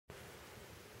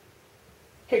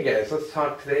Hey guys, let's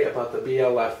talk today about the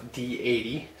BLF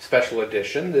D80 Special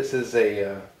Edition. This is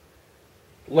a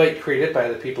light created by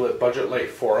the people at Budget Light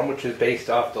Forum, which is based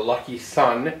off the Lucky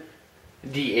Sun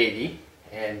D80.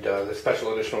 And the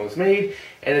special edition was made,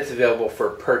 and it's available for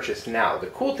purchase now. The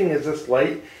cool thing is this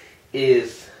light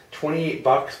is 28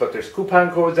 bucks, but there's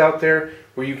coupon codes out there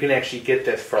where you can actually get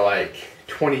this for like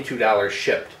 $22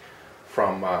 shipped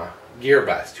from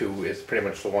Gearbest, who is pretty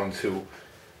much the ones who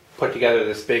put together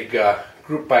this big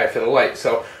group buy for the light.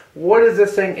 So what is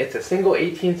this thing? It's a single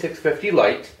 18650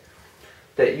 light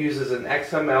that uses an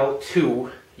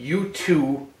XML2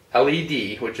 U2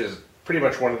 LED, which is pretty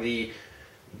much one of the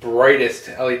brightest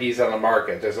LEDs on the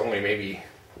market. There's only maybe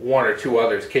one or two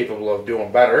others capable of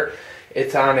doing better.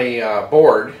 It's on a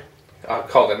board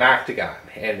called a noctigon,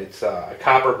 and it's a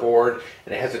copper board,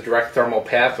 and it has a direct thermal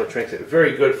path, which makes it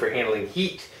very good for handling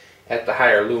heat at the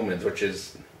higher lumens, which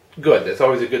is good. That's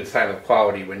always a good sign of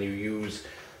quality when you use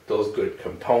those good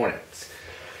components.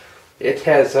 It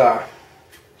has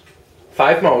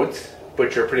 5 modes,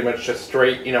 which are pretty much just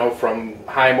straight, from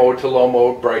high mode to low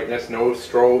mode brightness, no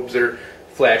strobes or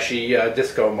flashy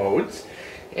disco modes.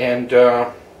 And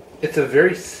it's a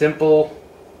very simple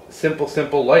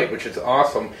light, which is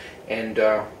awesome. And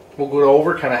we'll go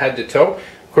over kind of head to toe.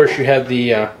 Of course, you have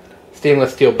the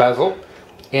stainless steel bezel,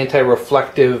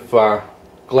 anti-reflective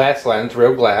glass lens,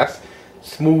 real glass,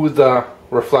 smooth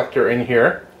reflector in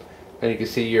here, and you can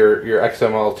see your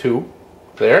XML2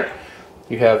 there.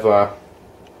 You have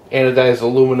anodized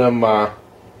aluminum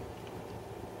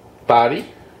body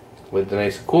with the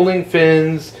nice cooling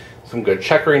fins, some good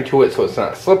checkering to it so it's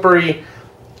not slippery,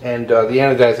 and the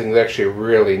anodizing is actually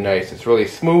really nice. It's really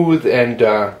smooth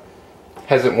and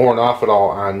hasn't worn off at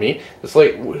all on me. This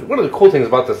light, one of the cool things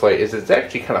about this light is it's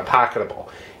actually kind of pocketable.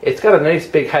 It's got a nice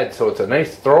big head, so it's a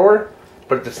nice thrower,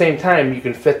 but at the same time you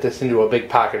can fit this into a big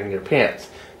pocket in your pants.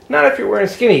 Not if you're wearing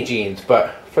skinny jeans,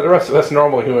 but for the rest of us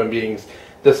normal human beings,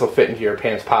 this will fit into your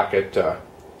pants pocket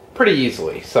pretty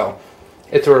easily. So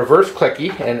it's a reverse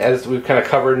clicky, and as we've kind of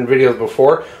covered in videos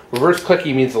before, reverse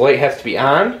clicky means the light has to be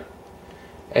on,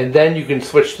 and then you can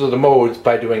switch to the modes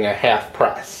by doing a half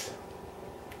press.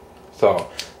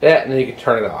 So that, and then you can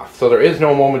turn it off. So there is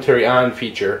no momentary on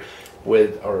feature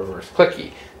with a reverse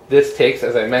clicky. This takes,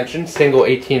 as I mentioned, single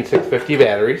 18650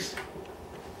 batteries,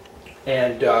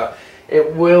 and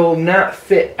it will not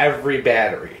fit every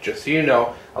battery. Just so you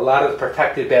know, a lot of the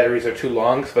protected batteries are too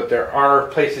long, but there are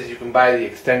places you can buy the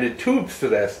extended tubes for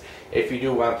this if you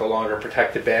do want the longer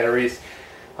protected batteries.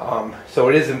 So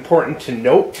it is important to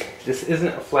note, this isn't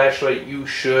a flashlight you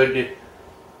should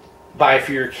buy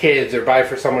for your kids or buy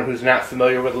for someone who's not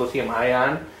familiar with lithium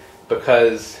ion,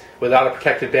 because without a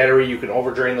protected battery you can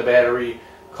overdrain the battery,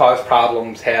 cause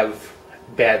problems, have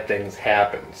bad things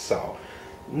happen. So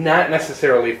not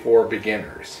necessarily for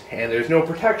beginners, and there's no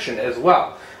protection as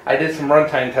well. I did some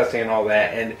runtime testing and all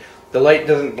that, and the light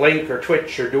doesn't blink or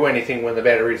twitch or do anything when the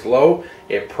battery's low.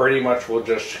 It pretty much will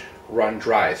just run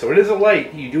dry. So it is a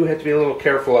light you do have to be a little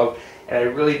careful of, and I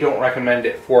really don't recommend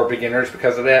it for beginners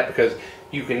because of that, because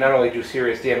you can not only do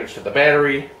serious damage to the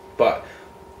battery, but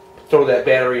throw that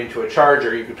battery into a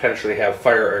charger, you could potentially have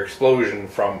fire or explosion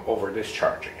from over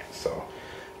discharging it. So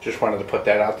just wanted to put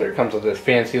that out there. It comes with this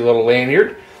fancy little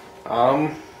lanyard.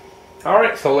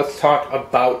 Alright, so let's talk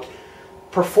about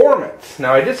performance.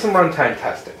 Now, I did some runtime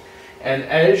testing, and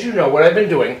as you know, what I've been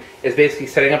doing is basically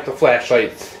setting up the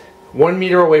flashlights 1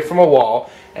 meter away from a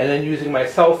wall, and then using my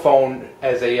cell phone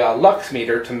as a lux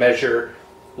meter to measure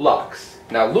lux.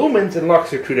 Now, lumens and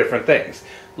lux are two different things.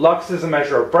 Lux is a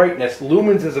measure of brightness.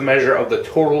 Lumens is a measure of the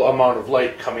total amount of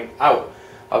light coming out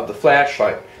of the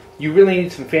flashlight. You really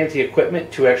need some fancy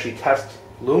equipment to actually test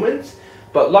lumens,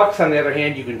 but lux, on the other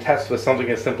hand, you can test with something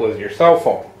as simple as your cell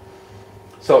phone.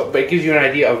 So it gives you an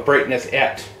idea of brightness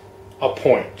at a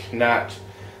point, not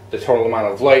the total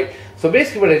amount of light. So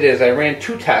basically what it is, I ran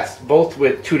 2 tests, both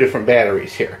with 2 different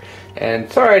batteries here.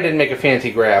 And sorry I didn't make a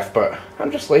fancy graph, but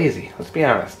I'm just lazy, let's be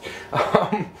honest.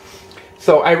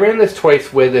 So I ran this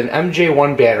twice with an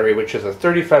MJ1 battery, which is a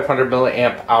 3500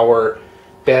 milliamp hour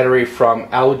battery from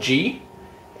LG,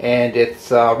 and it's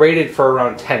rated for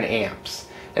around 10 amps.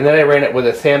 And then I ran it with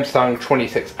a Samsung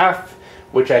 26F,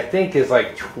 which I think is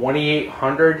like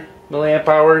 2800 milliamp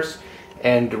hours,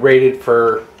 and rated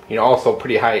for, also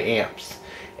pretty high amps.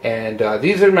 And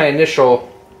these are my initial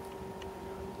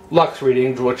lux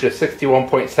readings, which is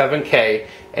 61.7K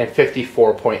and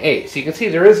 54.8. So you can see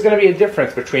there is going to be a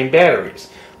difference between batteries.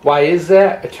 Why is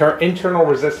that? Internal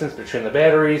resistance between the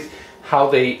batteries, how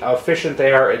efficient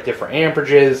they are at different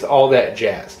amperages, all that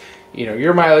jazz.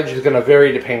 Your mileage is going to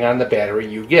vary depending on the battery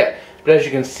you get. But as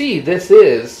you can see, this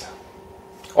is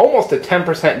almost a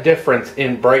 10% difference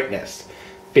in brightness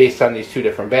based on these two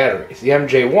different batteries. The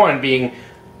MJ1 being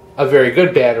a very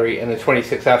good battery and the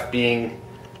 26F being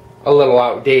a little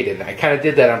outdated. I kind of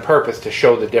did that on purpose to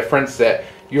show the difference, that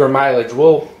your mileage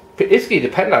will basically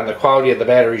depend on the quality of the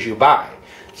batteries you buy.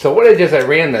 So what I did is I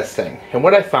ran this thing, and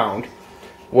what I found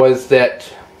was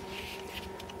that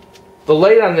the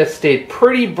light on this stayed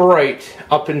pretty bright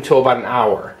up until about an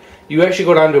hour. You actually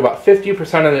go down to about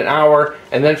 50% in an hour,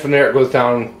 and then from there it goes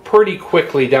down pretty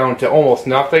quickly down to almost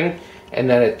nothing. And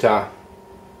then at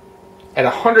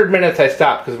 100 minutes I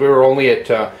stopped because we were only at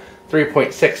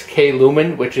 3.6K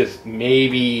lumen, which is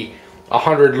maybe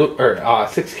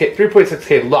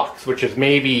 3.6K lux, which is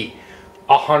maybe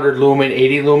 100 lumen,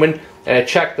 80 lumen. And I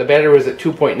checked, the battery was at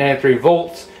 2.93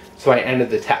 volts, so I ended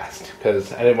the test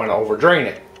because I didn't want to overdrain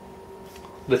it.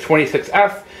 The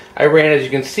 26F I ran, as you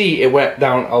can see, it went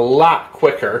down a lot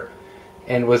quicker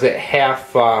and was at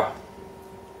half power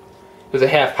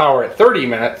at 30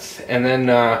 minutes, and then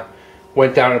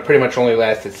went down and pretty much only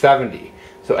lasted 70.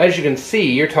 So as you can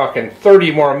see, you're talking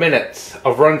 30 more minutes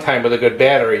of runtime with a good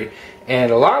battery,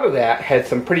 and a lot of that had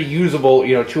some pretty usable,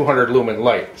 200 lumen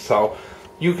light. So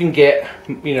you can get,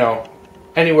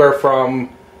 anywhere from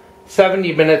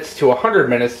 70 minutes to 100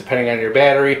 minutes depending on your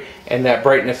battery, and that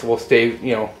brightness will stay,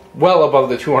 well above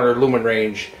the 200 lumen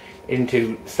range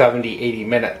into 70-80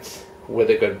 minutes with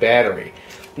a good battery.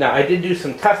 Now, I did do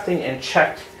some testing and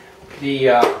checked the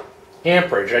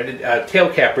amperage. I did tail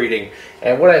cap reading,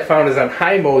 and what I found is on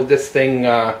high mode this thing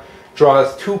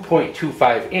draws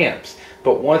 2.25 amps.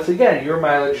 But once again, your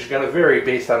mileage is going to vary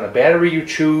based on the battery you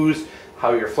choose,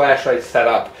 how your flashlight's set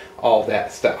up, all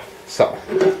that stuff. So,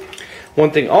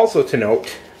 one thing also to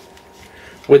note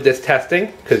with this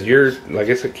testing, because like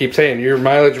I keep saying, your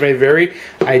mileage may vary,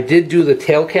 I did do the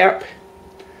tail cap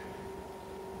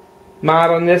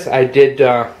mod on this. I did,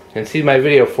 and see my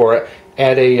video for it,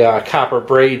 add a copper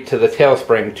braid to the tail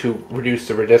spring to reduce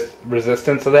the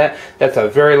resistance of that. That's a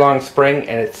very long spring,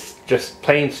 and it's just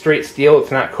plain straight steel.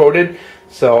 It's not coated,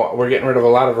 so we're getting rid of a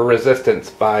lot of the resistance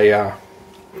by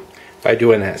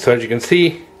doing that. So as you can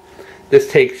see,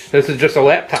 this is just a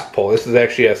laptop pull. This is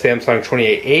actually a Samsung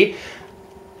 28A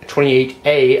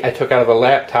I took out of a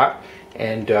laptop,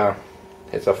 and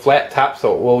it's a flat top,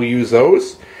 so we'll use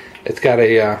those. It's got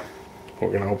a we're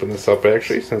going to open this up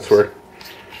actually, since we're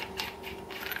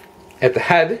at the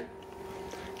head.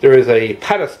 There is a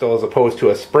pedestal as opposed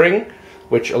to a spring,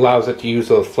 which allows it to use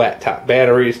those flat top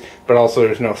batteries, but also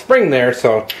there's no spring there,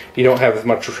 so you don't have as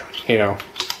much,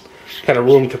 kind of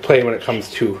room to play when it comes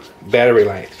to battery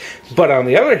life. But on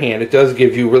the other hand, it does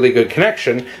give you really good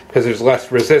connection because there's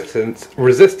less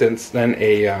resistance than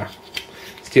a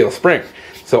steel spring.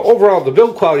 So overall, the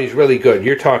build quality is really good.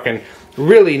 You're talking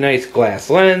really nice glass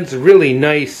lens, really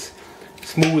nice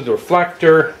smooth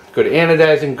reflector, good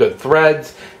anodizing, good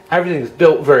threads. Everything's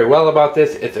built very well about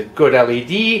this. It's a good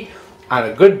LED on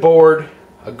a good board,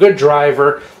 a good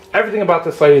driver. Everything about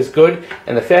this light is good,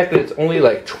 and the fact that it's only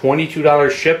like $22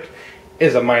 shipped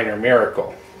is a minor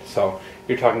miracle. So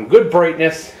you're talking good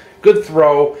brightness, good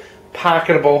throw,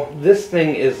 pocketable. This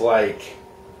thing is like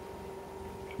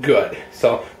good.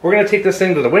 So we're going to take this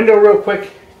thing to the window real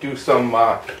quick, do some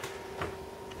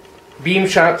beam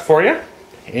shots for you,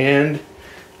 and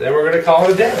then we're going to call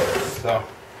it a day. So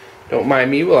don't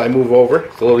mind me while I move over.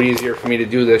 It's a little easier for me to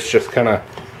do this just kind of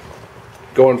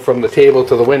going from the table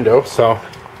to the window. So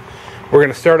we're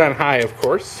going to start on high, of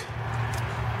course,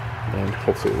 and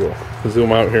hopefully we'll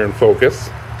zoom out here and focus.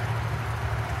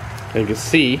 And you can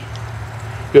see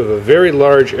you have a very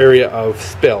large area of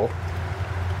spill,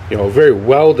 a very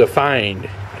well defined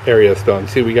area of spill. And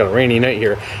see, we got a rainy night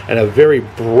here and a very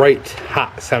bright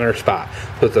hot center spot,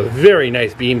 so it's a very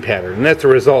nice beam pattern, and that's a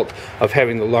result of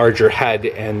having the larger head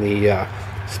and the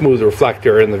smooth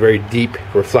reflector and the very deep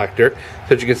reflector.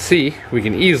 So as you can see, we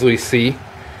can easily see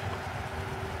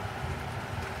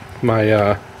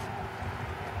my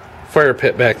fire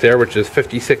pit back there, which is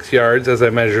 56 yards as I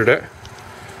measured it.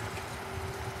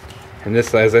 And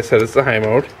this, as I said, is the high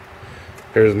mode.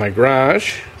 There's my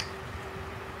garage.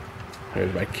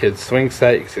 There's my kids' swing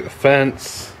set. You can see the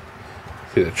fence.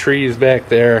 See the trees back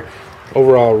there.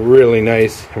 Overall, really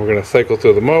nice. And we're going to cycle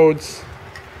through the modes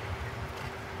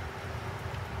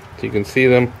so you can see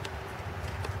them.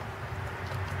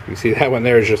 You can see that one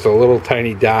there is just a little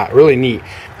tiny dot. Really neat.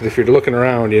 Because if you're looking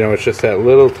around, it's just that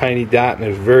little tiny dot, and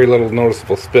there's very little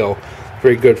noticeable spill.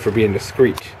 Very good for being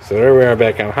discreet. So there we are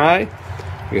back on high.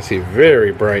 You can see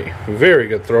very bright, very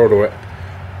good throw to it.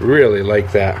 Really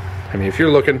like that. I mean, if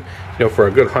you're looking, for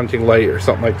a good hunting light or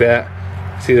something like that,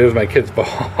 see, there's my kid's ball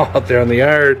out there in the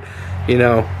yard.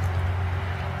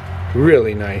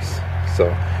 Really nice.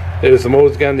 So there's the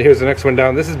modes again. Here's the next one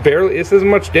down. This isn't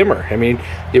much dimmer. I mean,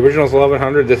 the original is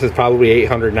 1100. This is probably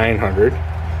 800, 900.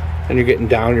 And you're getting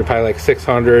down, you're probably like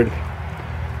 600,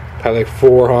 probably like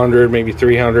 400, maybe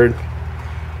 300,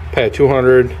 probably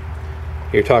 200.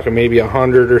 You're talking maybe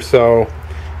 100 or so.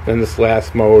 Then this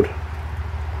last mode.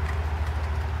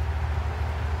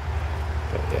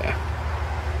 But yeah,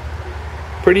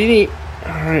 pretty neat.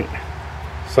 All right.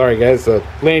 Sorry guys, the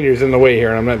lanyard's in the way here,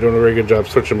 and I'm not doing a very good job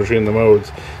switching between the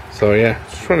modes. So yeah,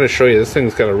 just wanted to show you, this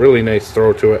thing's got a really nice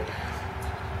throw to it.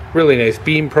 Really nice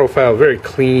beam profile, very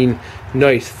clean,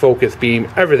 nice focus beam.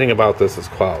 Everything about this is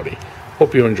quality.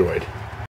 Hope you enjoyed.